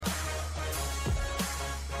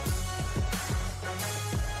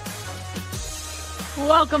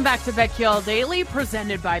Welcome back to BetQL Daily,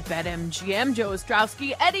 presented by BetMGM. Joe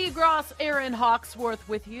Ostrowski, Eddie Gross, Aaron Hawksworth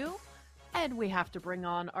with you. And we have to bring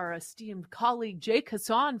on our esteemed colleague, Jake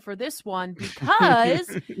Hassan, for this one because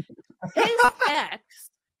his ex,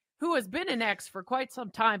 who has been an ex for quite some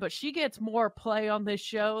time, but she gets more play on this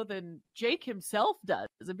show than Jake himself does.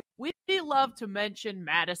 We love to mention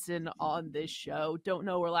Madison on this show. Don't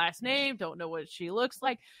know her last name, don't know what she looks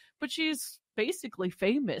like, but she's basically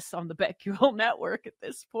famous on the BetQL network at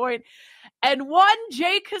this point. And one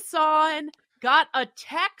Jake Hassan got a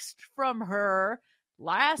text from her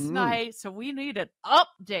last night, so we need an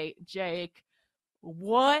update, Jake.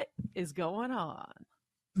 What is going on?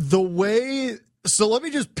 So let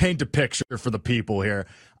me just paint a picture for the people here.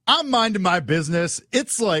 I'm minding my business.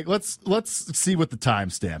 It's like, let's see what the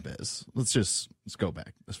timestamp is. Let's go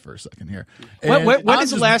back just for a second here. When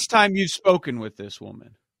is the last time you've spoken with this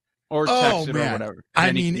woman? Or texted or whatever.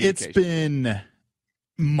 I mean, it's been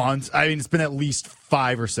months. I mean, it's been at least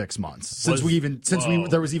 5 or 6 months since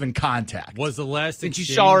there was even contact. Was the last Since you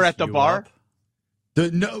saw her at the bar?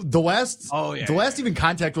 The last even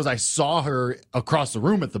contact was I saw her across the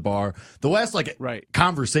room at the bar. The last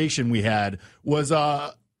conversation we had was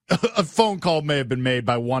a phone call may have been made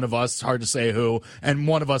by one of us, hard to say who, and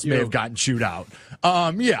one of us may have gotten chewed out.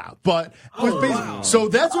 But so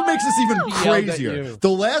that's what makes this even crazier. The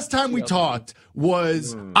last time we talked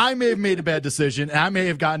was I may have made a bad decision, and I may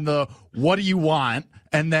have gotten the "what do you want?"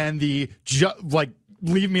 and then the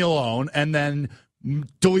leave me alone, and then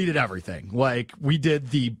deleted everything. Like we did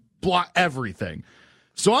the block everything.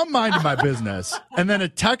 So I'm minding my business, and then a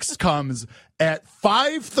text comes at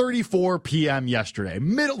 5:34 p.m. yesterday,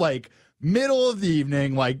 middle of the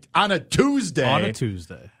evening, like on a Tuesday.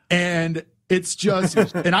 And it's just,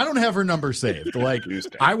 and I don't have her number saved. Like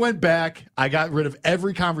I went back, I got rid of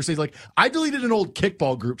every conversation. Like I deleted an old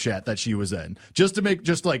kickball group chat that she was in just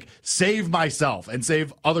to save myself and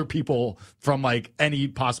save other people from any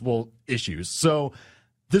possible issues. So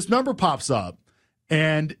this number pops up,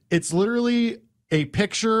 and it's literally a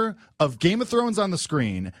picture of Game of Thrones on the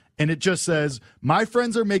screen, and it just says, "My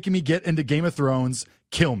friends are making me get into Game of Thrones.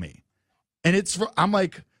 Kill me." And I'm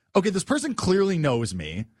like, okay, this person clearly knows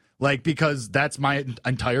me, because that's my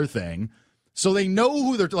entire thing. So they know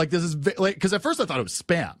who they're this is because at first I thought it was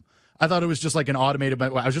spam. I thought it was just an automated. I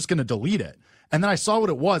was just going to delete it, and then I saw what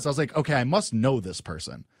it was. I was like, okay, I must know this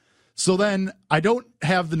person. So then I don't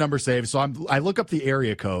have the number saved, so I look up the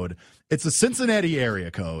area code. It's a Cincinnati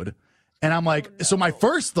area code. And I'm like, so my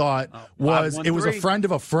first thought was it was a friend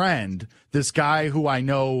of a friend, this guy who I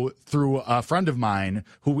know through a friend of mine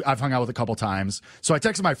who I've hung out with a couple times. So I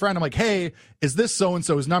texted my friend. I'm like, hey, is this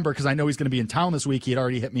so-and-so's number? Because I know he's going to be in town this week. He had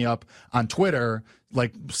already hit me up on Twitter,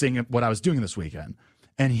 seeing what I was doing this weekend.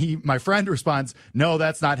 And my friend responds, no,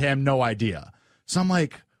 that's not him. No idea. So I'm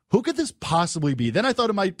like, who could this possibly be? Then I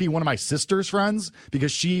thought it might be one of my sister's friends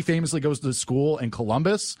because she famously goes to school in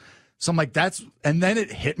Columbus. So I'm like, and then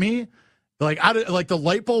it hit me. The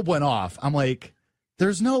light bulb went off. I'm like,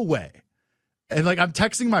 there's no way. And I'm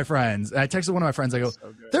texting my friends, and I texted one of my friends. I go,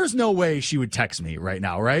 there's no way she would text me right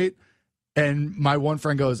now, right? And my one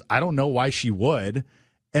friend goes, I don't know why she would.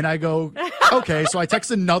 And I go, okay. So I text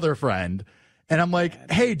another friend, and I'm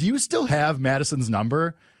like, hey, do you still have Madison's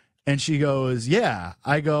number? And she goes, yeah.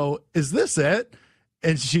 I go, is this it?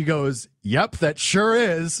 And she goes, yep, that sure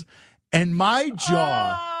is. And my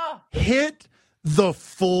jaw hit the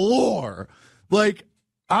floor.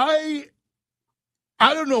 I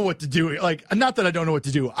don't know what to do. Not that I don't know what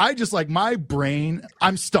to do. I just my brain,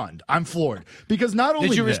 I'm stunned. I'm floored. Because not only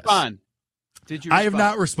Did you respond? I have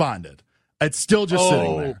not responded. It's still just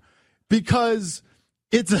sitting there. Because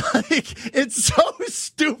it's it's so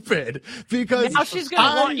stupid. Because now she's going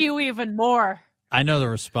to want you even more. I know the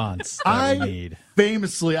response that we need.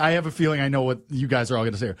 Famously, I have a feeling I know what you guys are all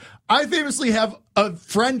going to say here. I famously have a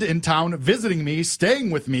friend in town visiting me,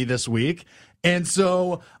 staying with me this week. And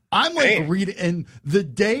so I'm reading, and the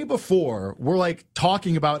day before, we're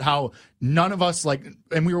talking about how none of us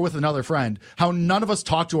and we were with another friend, how none of us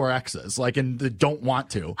talk to our exes, and don't want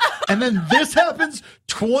to. And then this happens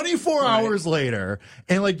 24 hours later.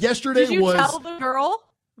 And yesterday Did you tell the girl?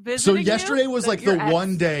 So yesterday was the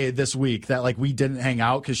one day this week that we didn't hang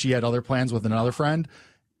out because she had other plans with another friend.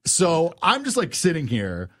 So I'm just sitting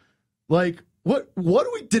here what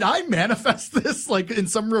do did I manifest this in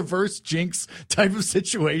some reverse jinx type of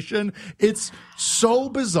situation? It's so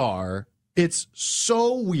bizarre. It's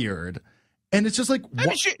so weird. And it's just like,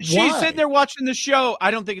 she's sitting there watching the show.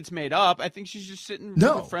 I don't think it's made up. I think she's just sitting with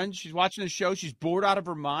her friends. She's watching the show. She's bored out of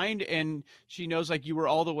her mind, and she knows like you were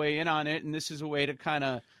all the way in on it, and this is a way to kind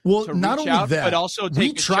of not only out, that, but also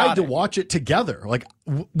we tried to watch it together. Like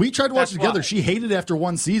we tried to watch it together. Why. She hated it after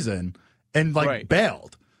one season and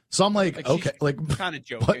bailed. So I'm like okay, like kind of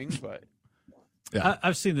joking, but. Yeah.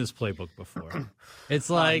 I've seen this playbook before. It's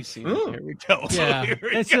like, here we go. Yeah,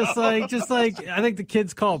 it's just like I think the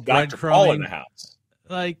kids call it Dr. Paul in breadcrumbing. the house.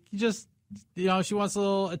 Like she wants a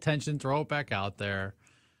little attention, throw it back out there.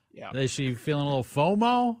 Yeah. Is she feeling a little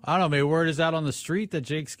FOMO? I don't know. Maybe word is out on the street that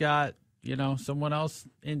Jake's got someone else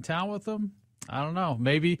in town with him. I don't know.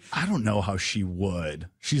 Maybe I don't know how she would.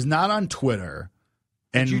 She's not on Twitter.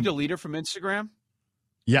 And did you delete her from Instagram?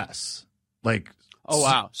 Yes. Like. Oh,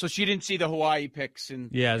 wow. So she didn't see the Hawaii pics. I was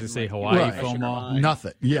going to say Hawaii FOMO.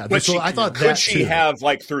 Nothing. Yeah. But so I thought could she have,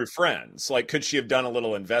 like, through friends? Like, could she have done a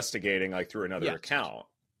little investigating, like, through another account?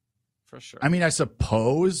 For sure. I mean, I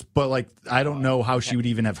suppose, but, like, I don't know how she would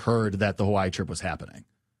even have heard that the Hawaii trip was happening.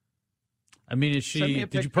 I mean, did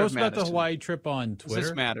you post about the Hawaii trip on Twitter?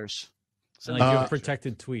 This matters. So, like, you have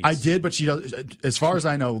protected tweets. I did, but she does. As far as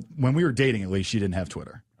I know, when we were dating, at least, she didn't have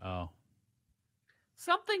Twitter. Oh.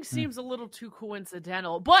 Something seems a little too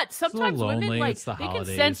coincidental, but sometimes women they can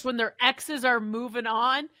sense when their exes are moving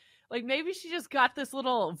on. Like maybe she just got this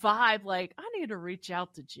little vibe, like I need to reach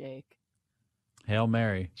out to Jake. Hail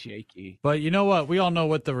Mary, Jakey. But you know what? We all know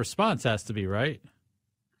what the response has to be, right?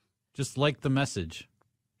 Just like the message,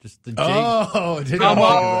 just the Jake. Oh, just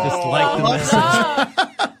like the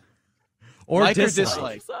message, or like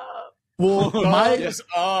dislike. Well, my is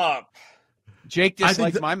up. Jake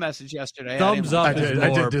disliked my message yesterday. Thumbs up. I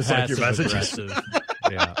did dislike your message.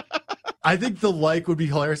 Yeah. I think the like would be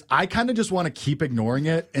hilarious. I kind of just want to keep ignoring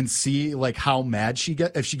it and see like how mad she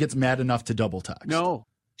if she gets mad enough to double text. No,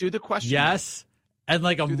 do the question. Yes, and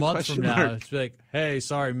like a month from now, it's like, hey,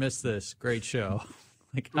 sorry, missed this. Great show.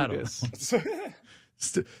 Like I don't know.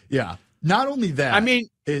 Yeah. Not only that, I mean,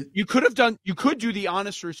 you could do the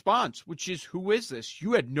honest response, which is, who is this?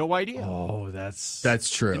 You had no idea. Oh, that's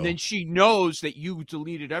true. And then she knows that you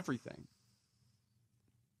deleted everything.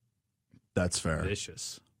 That's fair.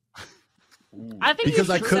 Vicious. I think you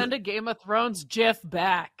should send a Game of Thrones GIF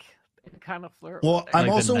back and kind of flirt. Well,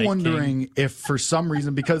 I'm also wondering if for some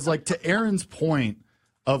reason, because like to Aaron's point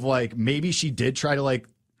of like, maybe she did try to like,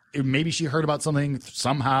 maybe she heard about something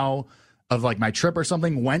somehow of like my trip or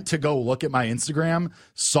something, went to go look at my Instagram,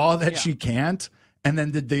 saw that she can't, and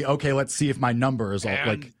then did the let's see if my number is all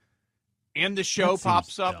like. And the show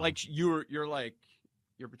pops up dumb. Like you're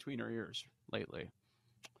between her ears lately.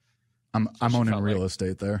 I'm owning real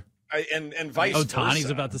estate there. And vice versa. Tani's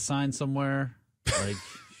about to sign somewhere. Like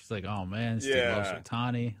she's like, oh man, Steve loves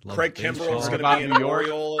Tani. Craig Kimbrell's going to be in New York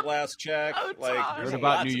at last check. Heard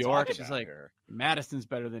about New York. She's like, Madison's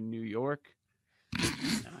better than New York.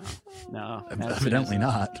 No, evidently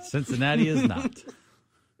not. Cincinnati is not.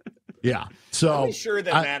 Yeah, so I'm sure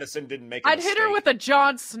that Madison didn't make. I'd hit her with a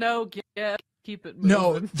Jon Snow gift. Keep it moving.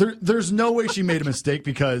 No, there's no way she made a mistake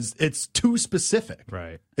because it's too specific.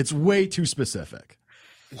 Right, it's way too specific.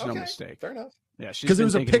 There's no mistake. Fair enough. Yeah, because there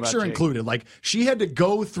was a picture included. Like she had to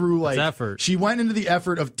go through like effort. She went into the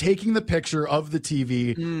effort of taking the picture of the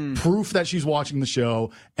TV, proof that she's watching the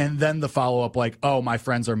show, and then the follow up like, oh, my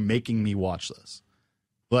friends are making me watch this.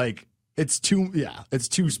 Like it's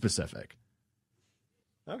too specific.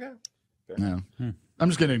 Okay. Yeah. I'm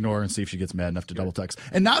just gonna ignore her and see if she gets mad enough to double text.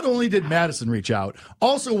 And not only did Madison reach out,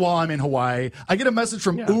 also while I'm in Hawaii, I get a message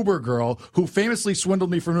from Uber Girl who famously swindled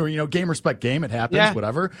me from game respect game. It happens,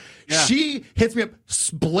 whatever. Yeah. She hits me up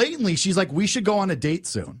blatantly. She's like, "We should go on a date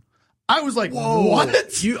soon." I was like, whoa.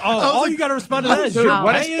 What? You got to respond to that. Dude,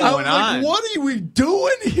 what is going on? Like, what are we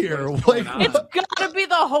doing here? Like, it's got to be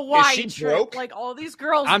the Hawaii trip. Like all these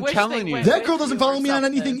girls. I'm telling you, that girl doesn't follow me on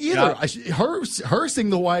anything either. Yeah. Her seeing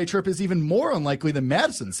the Hawaii trip is even more unlikely than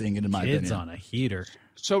Madison seeing it. In my opinion, it's on a heater.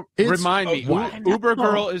 So remind me, Uber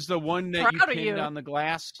Girl is the one that you pinned on the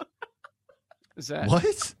glass. Is that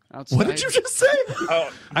what? Outside? What did you just say?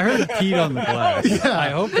 I heard Pete on the glass. Yeah. I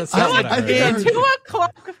hope that's not what I heard. 2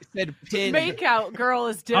 o'clock makeout girl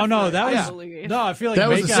is different. Oh no, that was no. I feel like that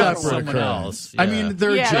was makeout was someone else. Yeah. I mean,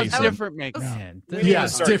 they're adjacent. Different makeout.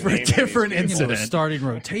 Yes, different incident. Starting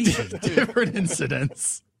rotation. Different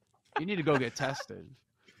incidents. You need to go get tested.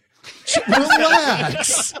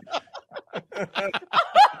 Relax.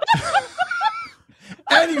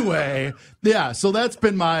 Anyway, yeah. So that's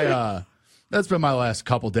been my last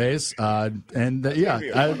couple days,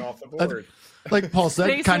 like Paul said,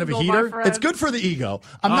 Stay kind of a heater. It's good for the ego.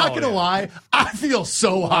 I'm not gonna lie. I feel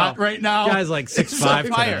so hot right now. Guy's like 6'5"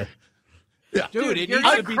 today. Yeah. Dude, it needs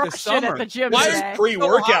to be the summer. At the gym Why today. is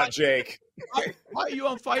pre-workout, Jake? Why are you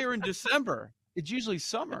on fire in December? It's usually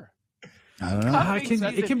summer. I don't know.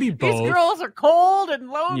 It can be both. These girls are cold and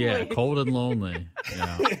lonely. Yeah, cold and lonely.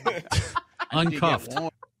 Yeah. Uncuffed.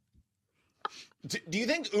 Do you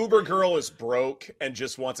think Uber girl is broke and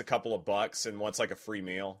just wants a couple of bucks and wants like a free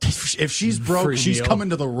meal? If she's broke, she's coming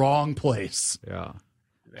to the wrong place. Yeah.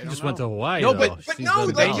 She just went to Hawaii. No, though. but no,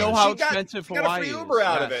 they know how expensive Hawaii got a free Uber is.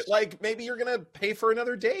 out of it. Like maybe you're gonna pay for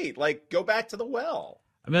another date. Like go back to the well.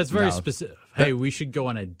 I mean, that's very specific. Hey, we should go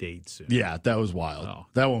on a date soon. Yeah, that was wild.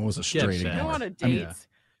 That one was a straight ignore. Go on a date.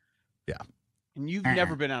 Yeah. And you've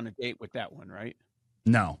never been on a date with that one, right?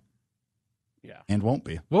 No. Yeah. And won't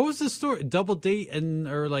be. What was the story? Double date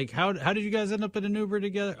or like how did you guys end up in an Uber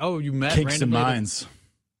together? Oh, you met Kinks and randomly? Minds.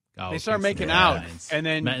 Oh, they started making out, and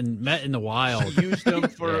then met in the wild. Used them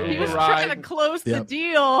for He Uber was ride. trying to close the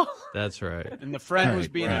deal. That's right. And the friend was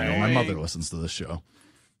being annoying. My mother listens to this show.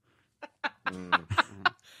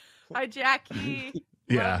 Hi, Jackie.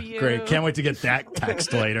 Yeah, Love you. great. Can't wait to get that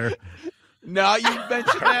text later. No, you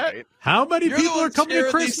mentioned that. How many people are coming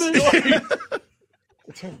to Christmas?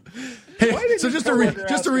 Hey, so just to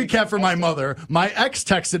recap for my mother, my ex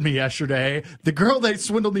texted me yesterday. The girl that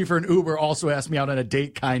swindled me for an Uber also asked me out on a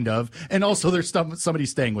date, kind of, and also there's somebody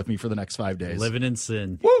staying with me for the next 5 days. Living in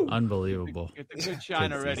sin. Woo! Unbelievable. Get the good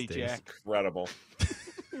shine already, Jack. Incredible.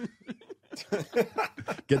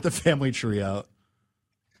 Get the family tree out.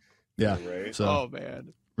 Yeah. Right. So,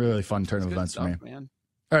 man, really fun turn of events stuff, for me. Man.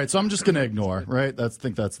 All right, so I'm just going to ignore, right? I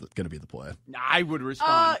think that's going to be the play. I would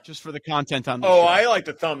respond just for the content on the show. Oh, I like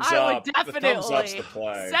the thumbs up. I would definitely. The thumbs up's the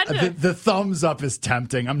play. The thumbs up is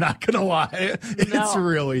tempting. I'm not going to lie. It's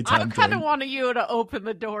really tempting. I kind of wanted you to open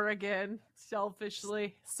the door again,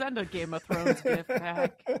 selfishly. Send a Game of Thrones gift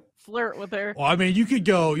back. Flirt with her. Well, I mean, you could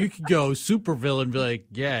go super villain and be like,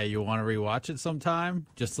 yeah, you want to rewatch it sometime?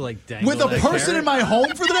 Just to like dangle with a person in my home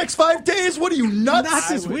for the next 5 days? What are you, nuts? Not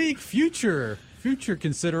this week. Future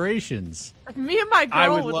considerations. Me and my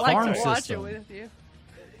girl would like to watch system. it with you.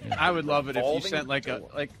 I would love it if you sent like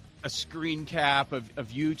a screen cap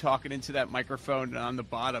of you talking into that microphone, and on the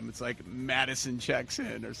bottom it's like Madison checks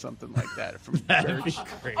in or something like that from church.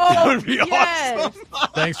 That would be awesome.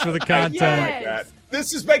 Thanks for the content. Yes.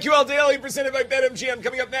 This is BetQL Daily presented by BetMGM.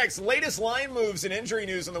 Coming up next, latest line moves and injury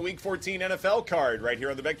news on the Week 14 NFL card right here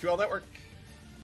on the BetQL Network.